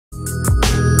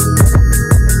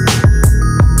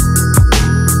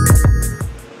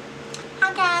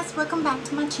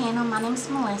channel. My name's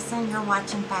Melissa and you're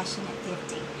watching Fashion at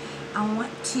 50. I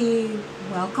want to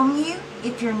welcome you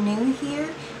if you're new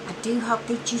here. I do hope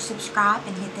that you subscribe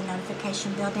and hit the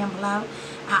notification bell down below.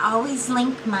 I always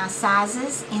link my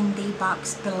sizes in the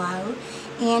box below,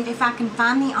 and if I can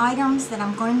find the items that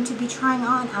I'm going to be trying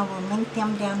on, I will link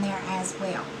them down there as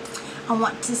well. I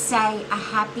want to say a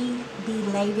happy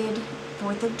belated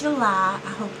 4th of July. I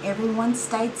hope everyone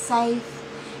stayed safe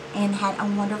and had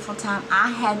a wonderful time. I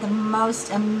had the most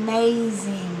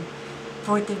amazing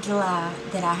 4th of July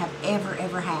that I have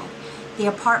ever had. The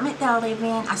apartment that I live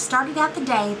in, I started out the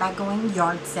day by going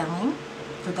yard selling.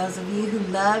 For those of you who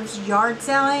loves yard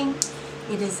selling,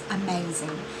 it is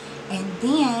amazing. And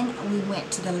then we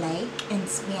went to the lake and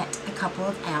spent a couple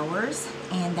of hours,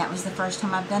 and that was the first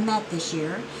time I've done that this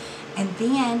year. And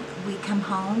then we come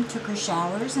home, took our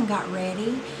showers and got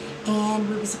ready, and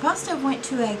we were supposed to have went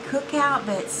to a cookout,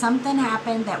 but something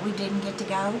happened that we didn't get to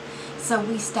go. So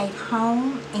we stayed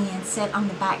home and sat on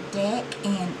the back deck,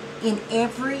 and in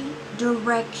every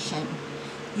direction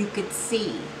you could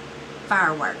see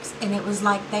fireworks, and it was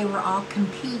like they were all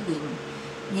competing,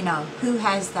 you know, who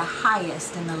has the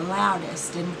highest and the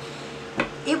loudest, and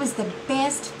it was the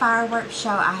best fireworks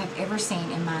show I have ever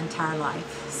seen in my entire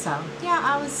life. So yeah,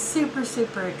 I was super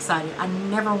excited. I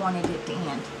never wanted it to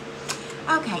end.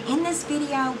 Okay, in this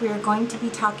video we're going to be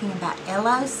talking about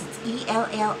Ellos. It's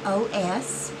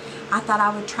E-L-L-O-S. I thought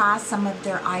I would try some of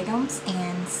their items,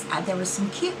 and there were some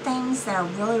cute things that I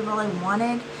really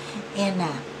wanted,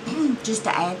 and just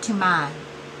to add to my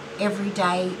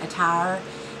everyday attire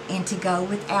and to go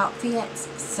with outfits.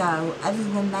 So other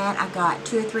than that, I got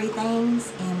 2 or 3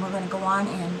 things, and we're going to go on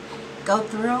and go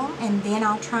through them, and then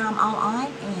I'll try them all on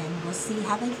and we'll see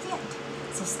how they fit.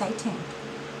 So stay tuned.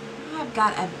 I've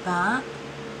got a bump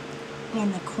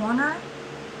in the corner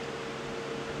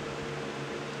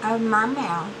of my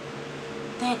mouth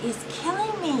that is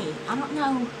killing me. I don't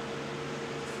know.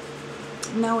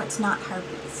 No, it's not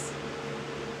herpes.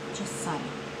 Just saying.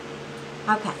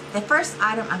 Okay, the first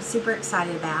item I'm super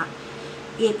excited about.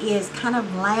 It is kind of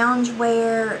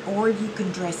loungewear, or you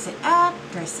can dress it up,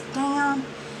 dress it down.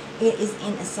 It is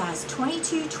in a size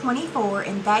 22-24,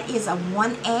 and that is a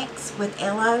 1X with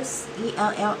Ellos,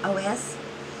 E-L-L-O-S.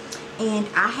 And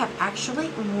I have actually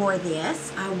wore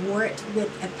this. I wore it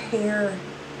with a pair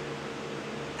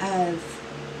of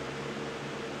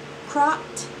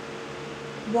cropped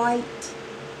white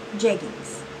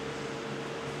jeggings.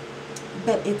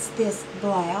 But it's this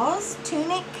blouse,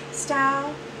 tunic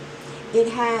style. It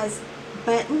has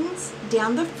buttons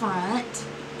down the front,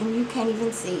 and you can't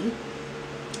even see,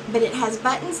 but it has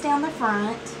buttons down the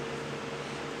front,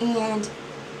 and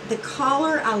the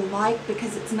collar I like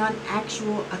because it's not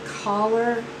actual a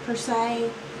collar per se,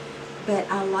 but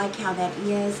I like how that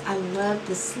is. I love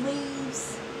the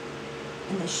sleeves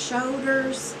and the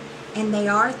shoulders, and they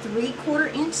are 3/4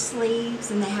 inch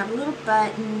sleeves, and they have a little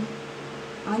button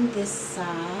on this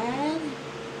side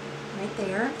right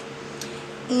there,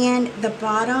 and the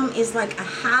bottom is like a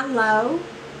high-low,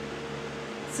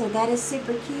 so that is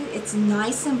super cute. It's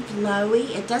nice and flowy.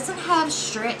 It doesn't have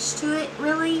stretch to it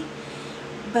really,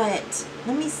 but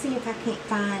let me see if I can't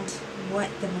find what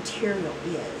the material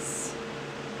is.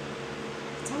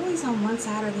 It's always on one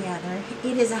side or the other.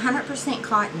 It is 100%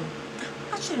 cotton.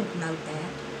 I should have known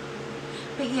that.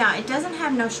 But yeah, it doesn't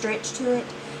have no stretch to it,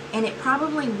 and it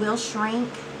probably will shrink.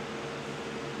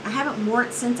 I haven't worn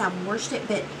it since I've washed it,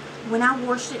 but when I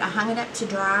washed it, I hung it up to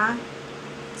dry,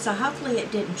 so hopefully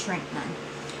it didn't shrink none.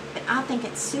 But I think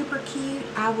it's super cute.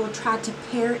 I will try to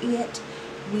pair it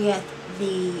with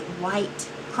the white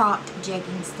cropped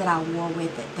jeggings that I wore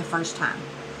with it the first time.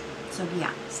 So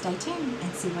yeah, stay tuned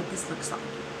and see what this looks like.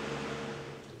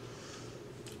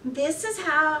 This is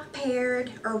how I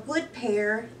paired, or would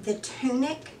pair, the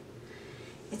tunic.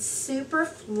 It's super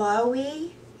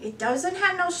flowy. It doesn't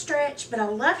have no stretch, but I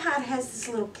love how it has this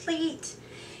little pleat,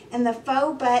 and the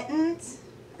faux buttons,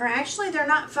 or actually they're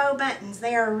not faux buttons,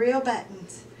 they are real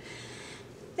buttons.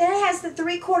 Then it has the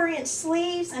 3/4 inch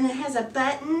sleeves, and it has a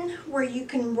button where you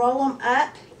can roll them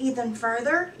up even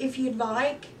further if you'd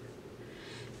like.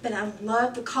 But I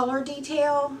love the collar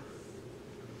detail.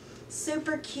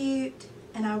 Super cute,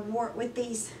 and I wore it with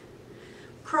these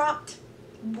cropped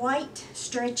white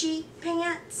stretchy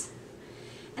pants,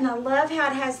 and I love how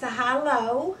it has the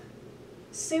high-low.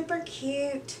 Super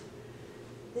cute.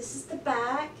 This is the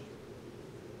back,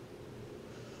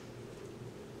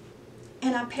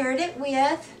 and I paired it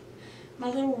with my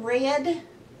little red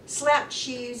slouch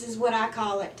shoes is what I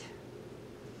call it.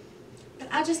 But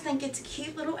I just think it's a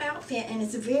cute little outfit, and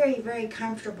it's very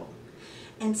comfortable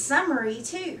and summery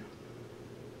too.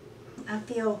 I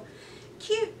feel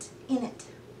cute in it.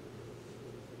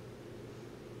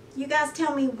 You guys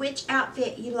tell me which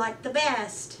outfit you like the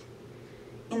best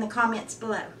in the comments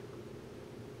below.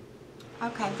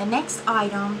 Okay, the next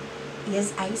item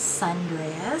is a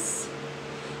sundress.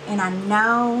 And I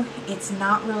know it's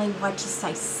not really what you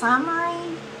say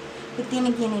summery, but then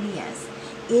again it is.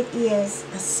 It is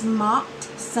a smocked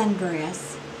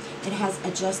sundress. It has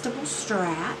adjustable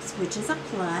straps, which is a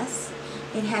plus.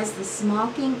 It has the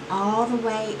smocking all the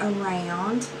way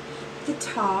around the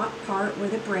top part where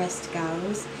the breast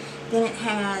goes. Then it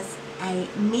has a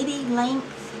midi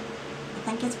length, I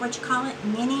think it's what you call it,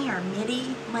 mini or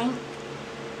midi length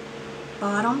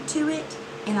bottom to it.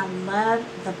 And I love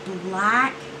the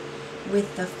black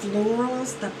with the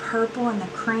florals, the purple and the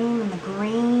cream and the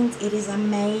greens. It is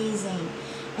amazing.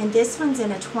 And this one's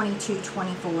in a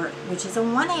 22-24, which is a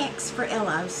 1X for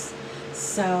Ellos.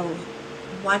 So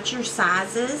watch your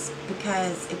sizes,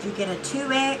 because if you get a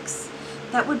 2X,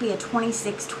 that would be a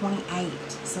 26-28.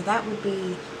 So that would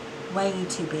be way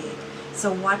too big.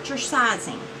 So watch your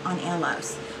sizing on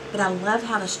Ellos. But I love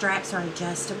how the straps are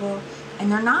adjustable,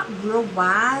 and they're not real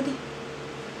wide.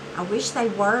 I wish they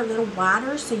were a little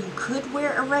wider so you could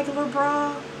wear a regular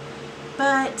bra,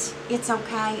 but it's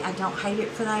okay. I don't hate it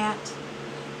for that.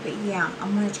 But yeah,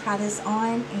 I'm going to try this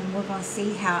on and we're going to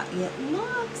see how it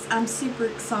looks. I'm super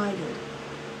excited.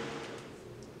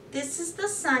 This is the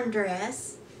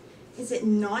sundress. Is it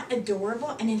not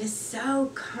adorable? And it is so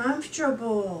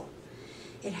comfortable.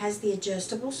 It has the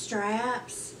adjustable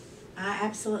straps. I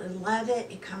absolutely love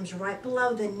it. It comes right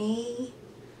below the knee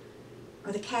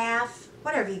or the calf,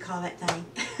 whatever you call that thing.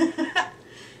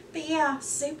 But yeah,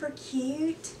 super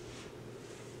cute.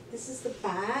 This is the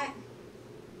back.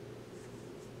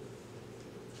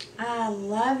 I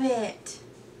love it.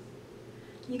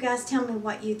 You guys tell me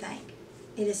what you think.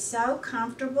 It is so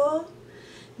comfortable,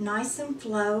 nice and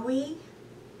flowy,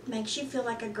 makes you feel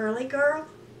like a girly girl.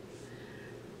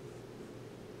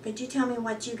 But you tell me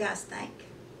what you guys think.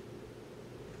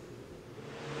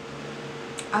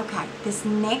 Okay, this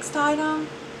next item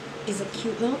is a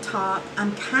cute little top.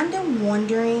 I'm kind of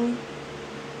wondering,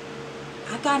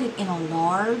 I got it in a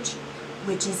large,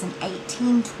 which is an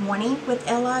 18-20 with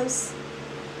Ellos.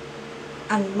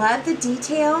 I love the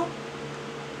detail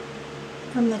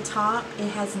from the top. It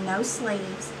has no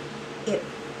sleeves. It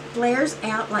flares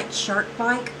out like shark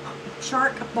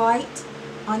bite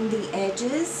on the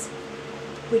edges,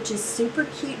 which is super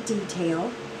cute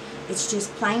detail. It's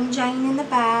just plain Jane in the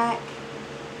back.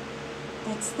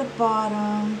 That's the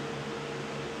bottom.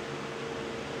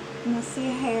 And I see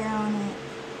a hair on it.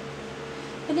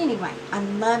 But anyway, I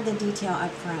love the detail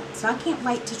up front. So I can't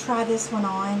wait to try this one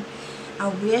on. I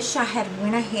wish I had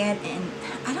went ahead and,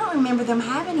 I don't remember them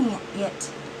having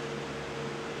it.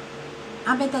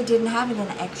 I bet they didn't have it in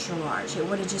an extra large. It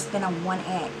would have just been a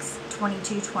 1X,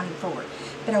 22-24.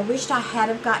 But I wished I had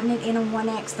have gotten it in a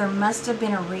 1X. There must have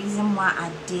been a reason why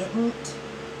I didn't.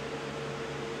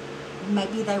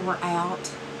 Maybe they were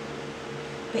out.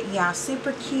 But yeah,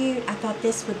 super cute. I thought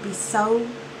this would be so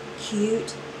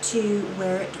cute to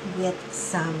wear it with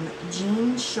some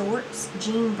jean shorts,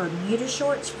 jean Bermuda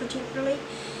shorts particularly,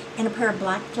 and a pair of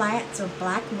black flats or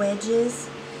black wedges,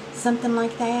 something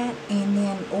like that. And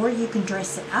then, or you can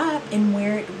dress it up and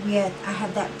wear it with, I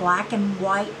have that black and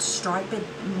white striped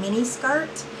mini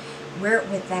skirt, wear it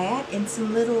with that and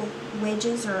some little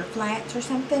wedges or flats or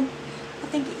something. I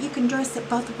think you can dress it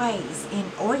both ways,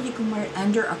 and or you can wear it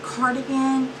under a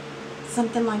cardigan,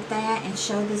 something like that, and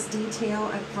show this detail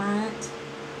up front.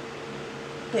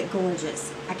 But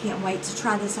gorgeous. I can't wait to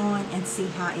try this on and see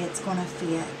how it's going to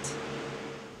fit.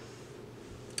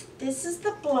 This is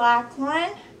the black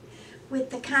one with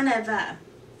the kind of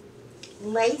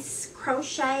lace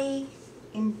crochet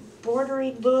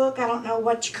embroidery look. I don't know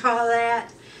what you call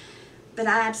that, but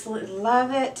I absolutely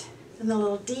love it. And the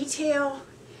little detail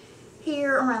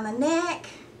here around the neck,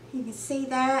 you can see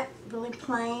that, really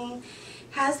plain.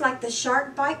 Has like the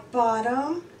shark bite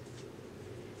bottom,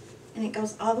 and it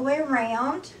goes all the way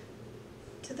around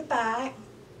to the back.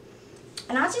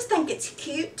 And I just think it's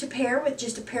cute to pair with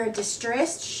just a pair of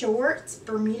distressed shorts,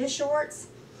 Bermuda shorts,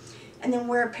 and then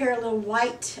wear a pair of little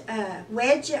white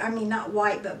wedges, I mean not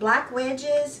white, but black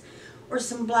wedges, or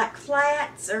some black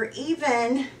flats, or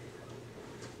even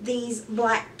these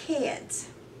black kids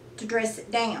to dress it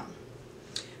down.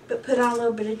 But put on a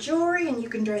little bit of jewelry and you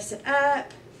can dress it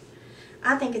up.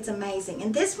 I think it's amazing.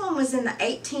 And this one was in the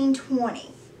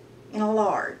 18-20 in a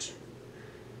large.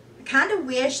 I kind of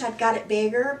wish I'd got it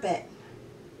bigger, but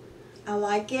I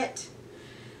like it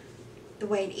the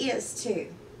way it is too.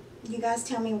 You guys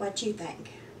tell me what you think.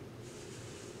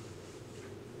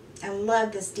 I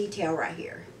love this detail right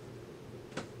here.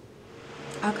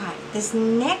 Okay, this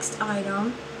next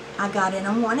item I got it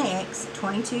on 1X,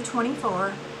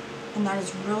 22-24, and that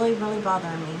is really, really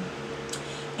bothering me.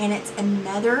 And it's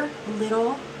another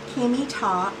little cami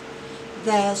top.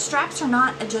 The straps are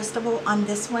not adjustable on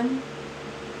this one,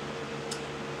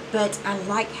 but I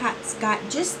like how it's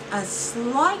got just a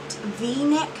slight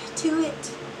V-neck to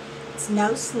it. It's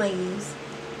no sleeves.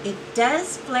 It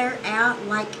does flare out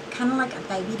like kind of like a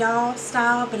baby doll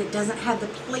style, but it doesn't have the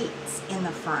pleats in the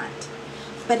front.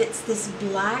 But it's this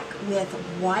black with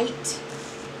white.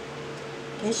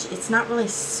 It's not really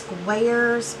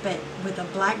squares, but with a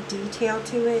black detail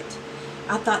to it.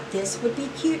 I thought this would be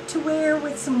cute to wear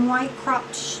with some white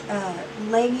cropped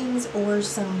leggings or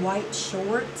some white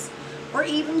shorts, or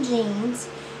even jeans,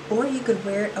 or you could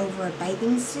wear it over a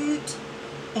bathing suit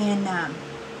and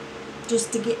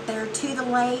just to get there to the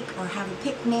lake or have a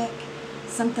picnic,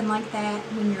 something like that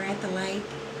when you're at the lake.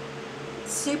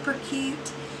 Super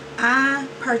cute. I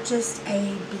purchased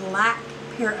a black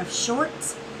pair of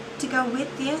shorts to go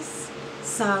with this,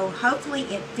 so hopefully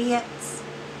it fits,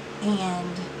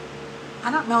 and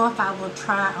I don't know if I will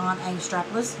try on a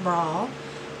strapless bra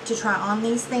to try on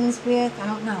these things with. I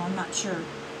don't know, I'm not sure.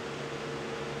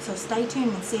 So stay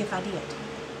tuned and see if I did.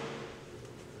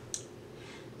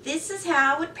 This is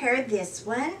how I would pair this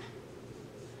one.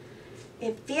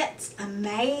 It fits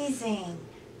amazing.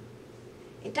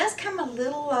 It does come a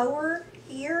little lower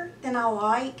here than I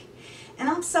like, and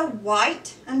I'm so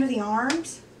white under the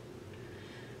arms.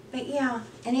 But yeah,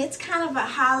 and it's kind of a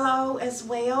high-low as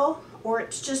well, or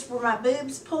it's just where my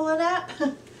boobs pull it up.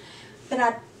 But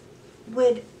I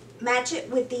would match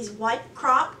it with these white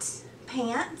cropped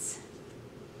pants.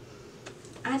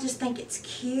 I just think it's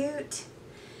cute.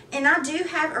 And I do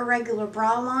have a regular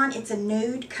bra line. It's a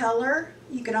nude color.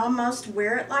 You could almost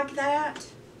wear it like that.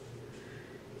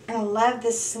 And I love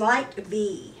this slight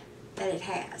V that it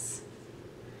has.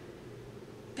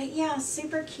 But yeah,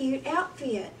 super cute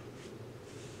outfit.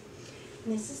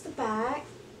 And this is the back.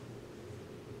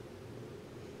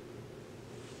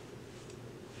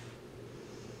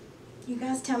 You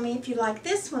guys tell me if you like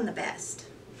this one the best.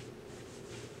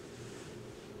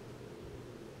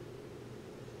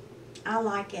 I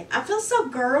like it. I feel so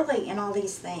girly in all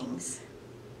these things.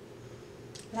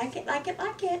 Like it, like it,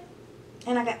 like it.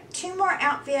 And I got 2 more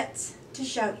outfits to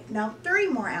show you. No, 3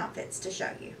 more outfits to show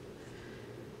you.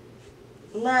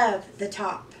 Love the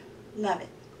top. Love it.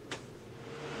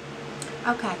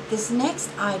 Okay, this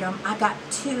next item I got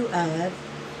 2 of,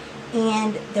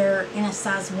 and they're in a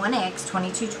size 1X,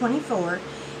 22-24,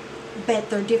 but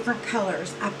they're different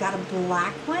colors. I've got a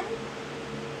black one,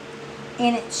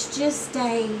 and it's just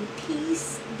a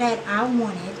piece that I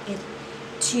wanted it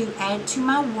to add to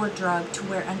my wardrobe to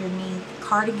wear underneath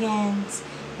cardigans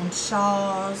and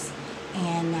shawls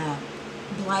and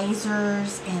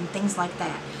blazers and things like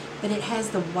that. But it has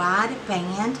the wide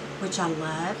band, which I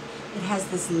love. It has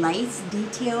this lace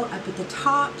detail up at the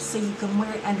top, so you can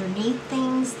wear it underneath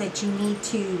things that you need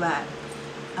to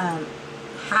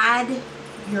hide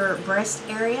your breast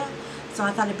area. So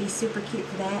I thought it'd be super cute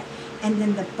for that. And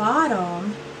then the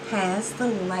bottom has the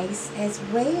lace as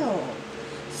well.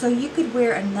 So you could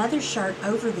wear another shirt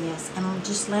over this and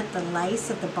just let the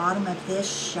lace at the bottom of this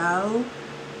show.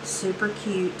 Super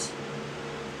cute.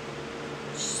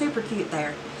 Super cute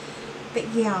there. But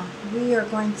yeah, we are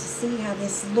going to see how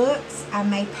this looks. I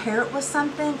may pair it with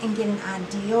something and get an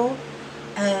idea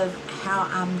of how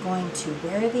I'm going to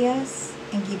wear this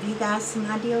and give you guys some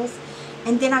ideas.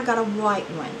 And then I got a white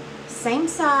one. Same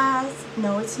size.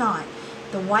 No, it's not.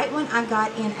 The white one I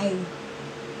got in a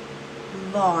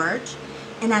large.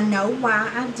 And I know why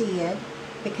I did.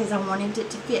 Because I wanted it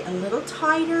to fit a little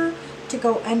tighter to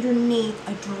go underneath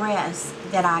a dress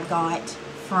that I got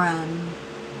from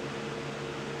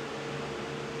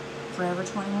Forever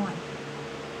 21.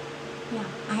 Yeah,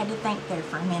 I had to think there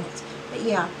for a minute. But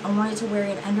yeah, I wanted to wear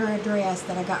it under a dress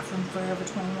that I got from Forever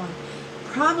 21.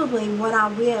 Probably what I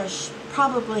will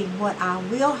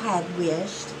have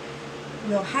wished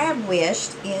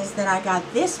is that I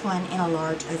got this one in a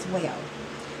large as well.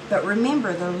 But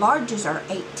remember, the larges are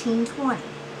 18-20,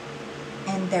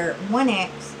 and their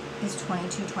 1X is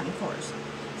 22-24s.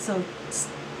 So,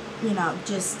 you know,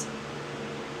 just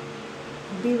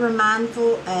be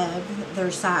mindful of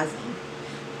their sizing.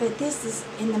 But this is,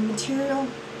 in the material,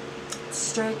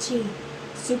 stretchy,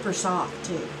 super soft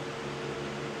too.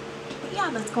 But yeah,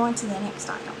 let's go on to the next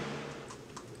item.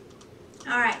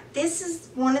 Alright, this is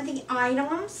one of the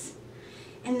items,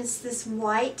 and it's this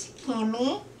white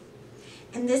cami.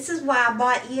 And this is why I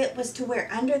bought it, was to wear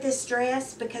under this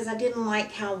dress, because I didn't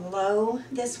like how low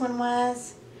this one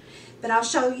was. But I'll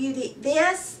show you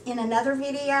this in another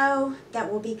video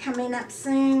that will be coming up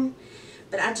soon.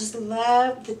 But I just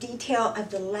love the detail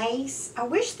of the lace. I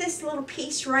wish this little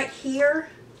piece right here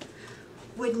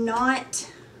would not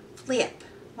flip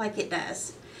like it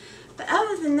does. But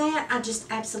other than that, I just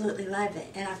absolutely love it.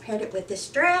 And I paired it with this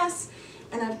dress,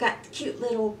 and I've got the cute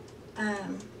little,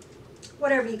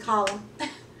 whatever you call them,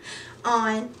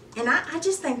 on. And I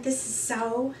just think this is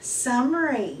so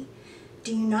summery.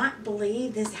 Do you not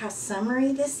believe this, how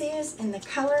summery this is in the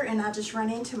color? And I just run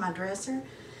into my dresser.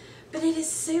 But it is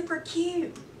super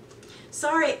cute.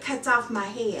 Sorry it cuts off my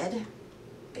head.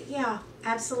 But yeah,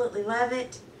 absolutely love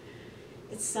it.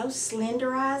 It's so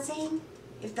slenderizing,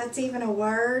 if that's even a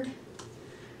word.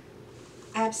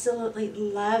 Absolutely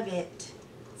love it.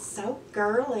 So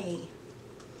girly.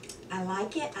 I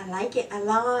like it. I like it a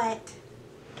lot.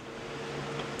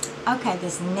 Okay,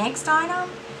 this next item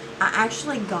I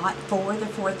actually got for the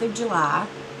 4th of July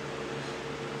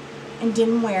and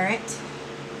didn't wear it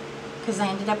because I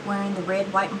ended up wearing the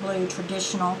red, white, and blue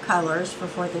traditional colors for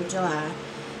 4th of July.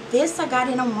 This I got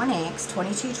in a 1X,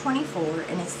 22-24,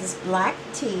 and it's this black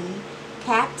tee,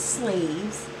 capped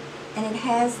sleeves, and it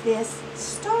has this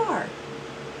star.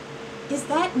 Is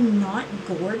that not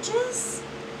gorgeous?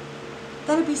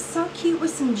 That'd be so cute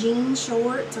with some jean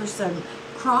shorts or some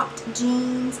cropped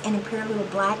jeans and a pair of little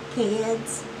black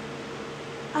kids.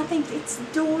 I think it's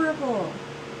adorable.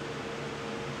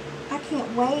 I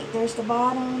can't wait. There's the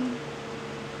bottom.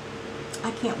 I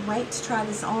can't wait to try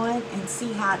this on and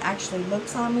see how it actually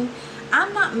looks on me.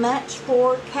 I'm not much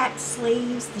for capped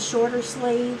sleeves, the shorter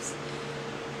sleeves,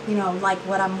 you know, like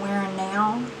what I'm wearing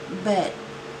now, but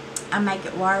I make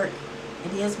it work.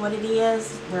 It is what it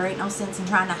is. There ain't no sense in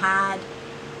trying to hide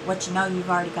what you know you've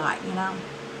already got, you know.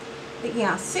 But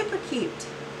yeah, super cute.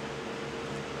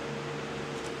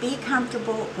 Be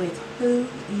comfortable with who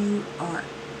you are.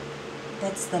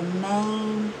 That's the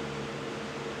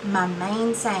my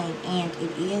main saying, and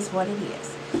it is what it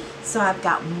is. So I've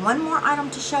got one more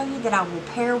item to show you that I will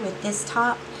pair with this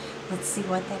top. Let's see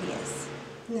what that is.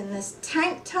 And then this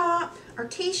tank top or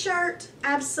t-shirt,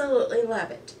 absolutely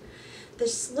love it. The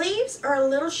sleeves are a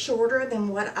little shorter than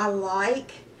what I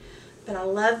like, but I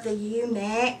love the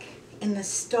U-neck and the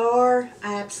star.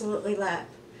 I absolutely love.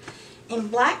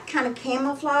 And black kind of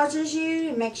camouflages you.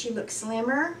 It makes you look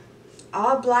slimmer.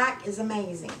 All black is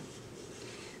amazing.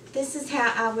 This is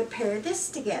how I would pair this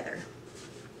together.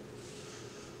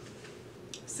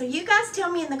 So you guys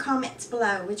tell me in the comments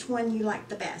below which one you like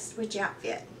the best, which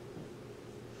outfit.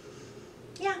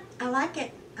 Yeah, I like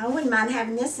it. I wouldn't mind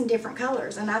having this in different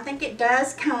colors. And I think it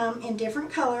does come in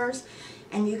different colors.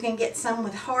 And you can get some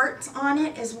with hearts on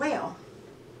it as well.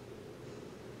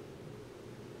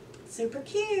 Super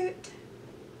cute.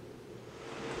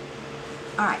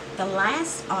 Alright, the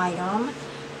last item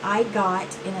I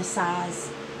got in a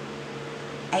size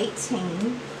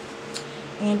 18,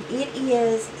 and it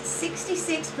is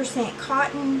 66%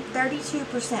 cotton,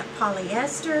 32%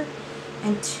 polyester,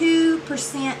 and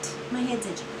 2%, my head's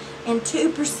itching, and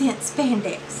 2%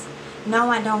 spandex. No,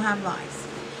 I don't have lice.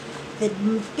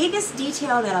 The biggest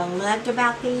detail that I loved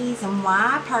about these and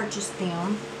why I purchased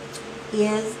them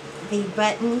is the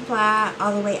button fly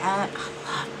all the way up.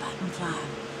 I love button fly.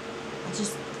 I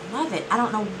just love it. I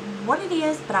don't know what it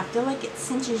is, but I feel like it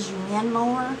cinches you in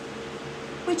more,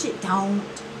 which it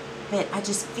don't, but I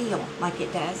just feel like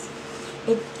it does.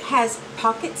 It has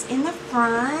pockets in the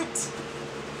front,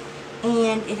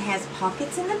 and it has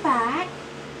pockets in the back.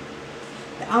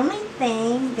 The only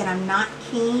thing that I'm not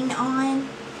keen on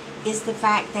is the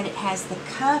fact that it has the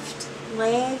cuffed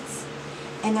legs,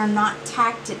 and they're not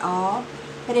tacked at all.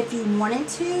 But if you wanted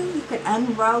to, you could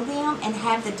unroll them and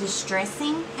have the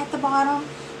distressing at the bottom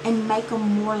and make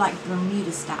them more like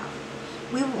Bermuda style.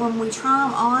 When we try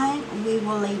them on, we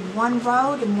will leave one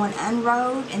rowed and one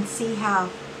unrowed and see how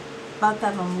both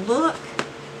of them look.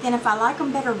 Then if I like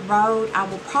them better rowed, I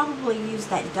will probably use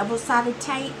that double-sided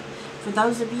tape. For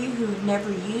those of you who have never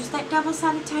used that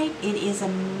double-sided tape, it is a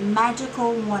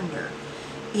magical wonder.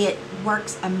 It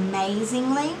works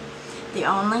amazingly. The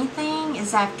only thing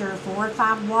is after 4 or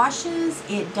 5 washes,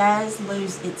 it does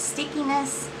lose its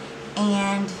stickiness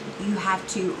and you have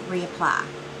to reapply.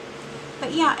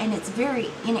 But yeah, and it's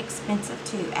very inexpensive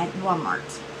too at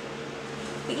Walmart.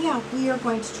 But yeah, we are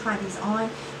going to try these on.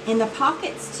 In the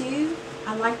pockets too,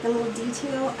 I like the little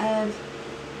detail of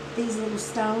these little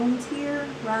stones here,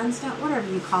 rhinestone, whatever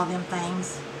you call them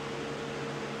things.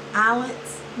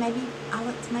 Eyelets, maybe.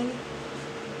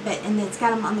 But, and it's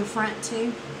got them on the front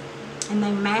too. And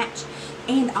they match.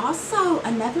 And also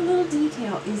another little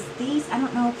detail is these, I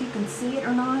don't know if you can see it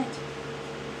or not,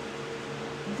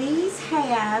 these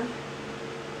have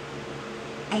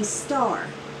a star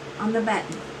on the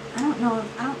button. I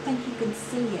don't think you can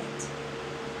see it.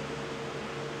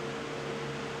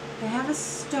 They have a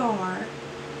star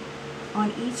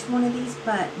on each one of these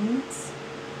buttons.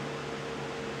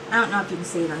 I don't know if you can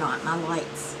see it or not, my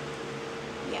lights.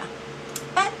 Yeah.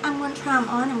 But I'm going to try them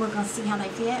on and we're going to see how they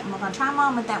fit. And we're going to try them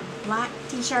on with that black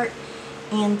t-shirt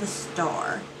and the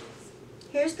star.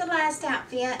 Here's the last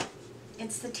outfit.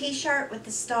 It's the t-shirt with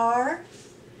the star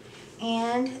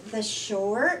and the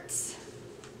shorts.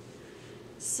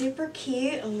 Super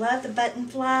cute. I love the button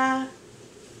fly.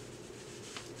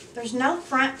 There's no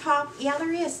front pocket. Yeah,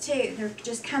 there is too. They're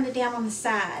just kind of down on the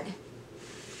side.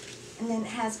 And then it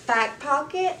has back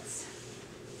pockets.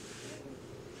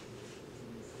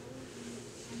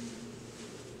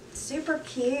 Super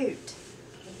cute.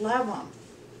 Love them.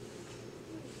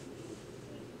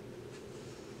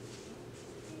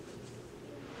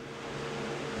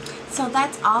 So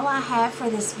that's all I have for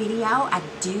this video. I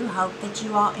do hope that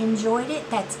you all enjoyed it.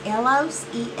 That's Ellos,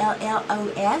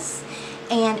 E-L-L-O-S.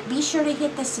 And be sure to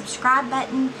hit the subscribe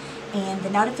button and the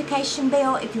notification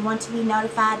bell if you want to be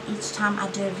notified each time I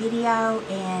do a video.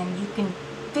 And you can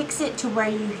fix it to where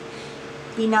you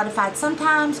be notified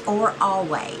sometimes or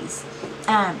always.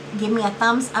 Give me a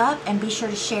thumbs up and be sure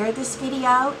to share this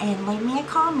video and leave me a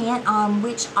comment on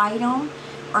which item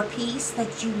or piece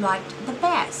that you liked the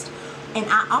best. And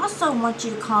I also want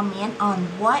you to comment on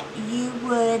what you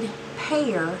would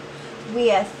pair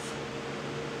with,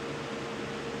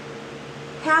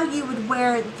 how you would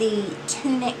wear the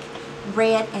Tunic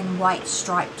red and white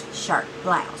striped shirt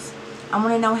blouse. I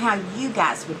want to know how you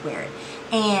guys would wear it.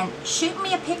 And shoot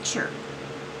me a picture,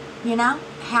 you know,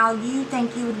 how you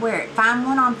think you would wear it. Find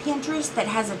one on Pinterest that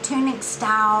has a Tunic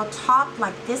style top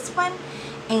like this one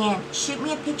and shoot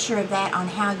me a picture of that on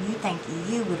how you think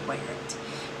you would wear it.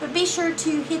 But be sure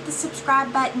to hit the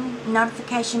subscribe button,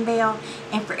 notification bell,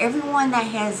 and for everyone that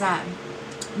has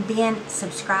been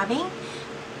subscribing,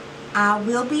 I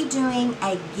will be doing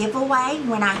a giveaway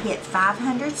when I hit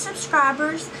 500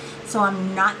 subscribers. So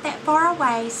I'm not that far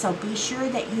away, so be sure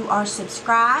that you are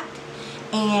subscribed.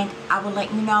 And I will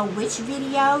let you know which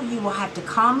video you will have to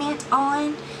comment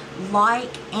on,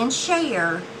 like, and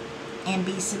share, and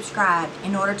be subscribed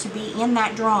in order to be in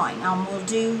that drawing. We'll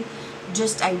do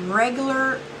just a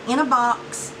regular, in a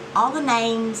box, all the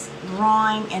names,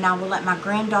 drawing, and I will let my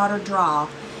granddaughter draw.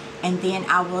 And then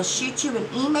I will shoot you an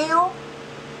email.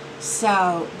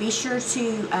 So be sure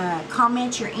to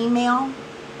comment your email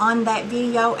on that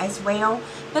video as well.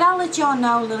 But I'll let y'all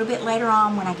know a little bit later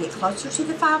on when I get closer to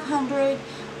the 500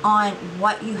 on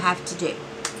what you have to do.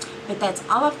 But that's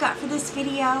all I've got for this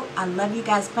video. I love you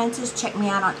guys bunches. Check me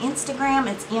out on Instagram.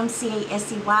 It's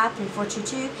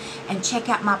MCASEY3422. And check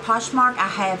out my Poshmark. I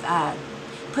have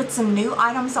put some new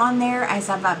items on there as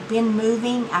I've been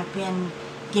moving. I've been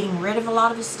getting rid of a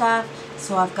lot of the stuff.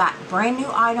 So I've got brand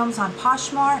new items on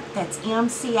Poshmark. That's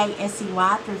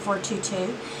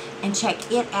MCASEY3422. And check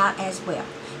it out as well.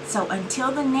 So until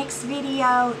the next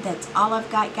video, that's all I've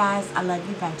got, guys. I love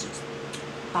you bunches.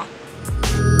 Bye.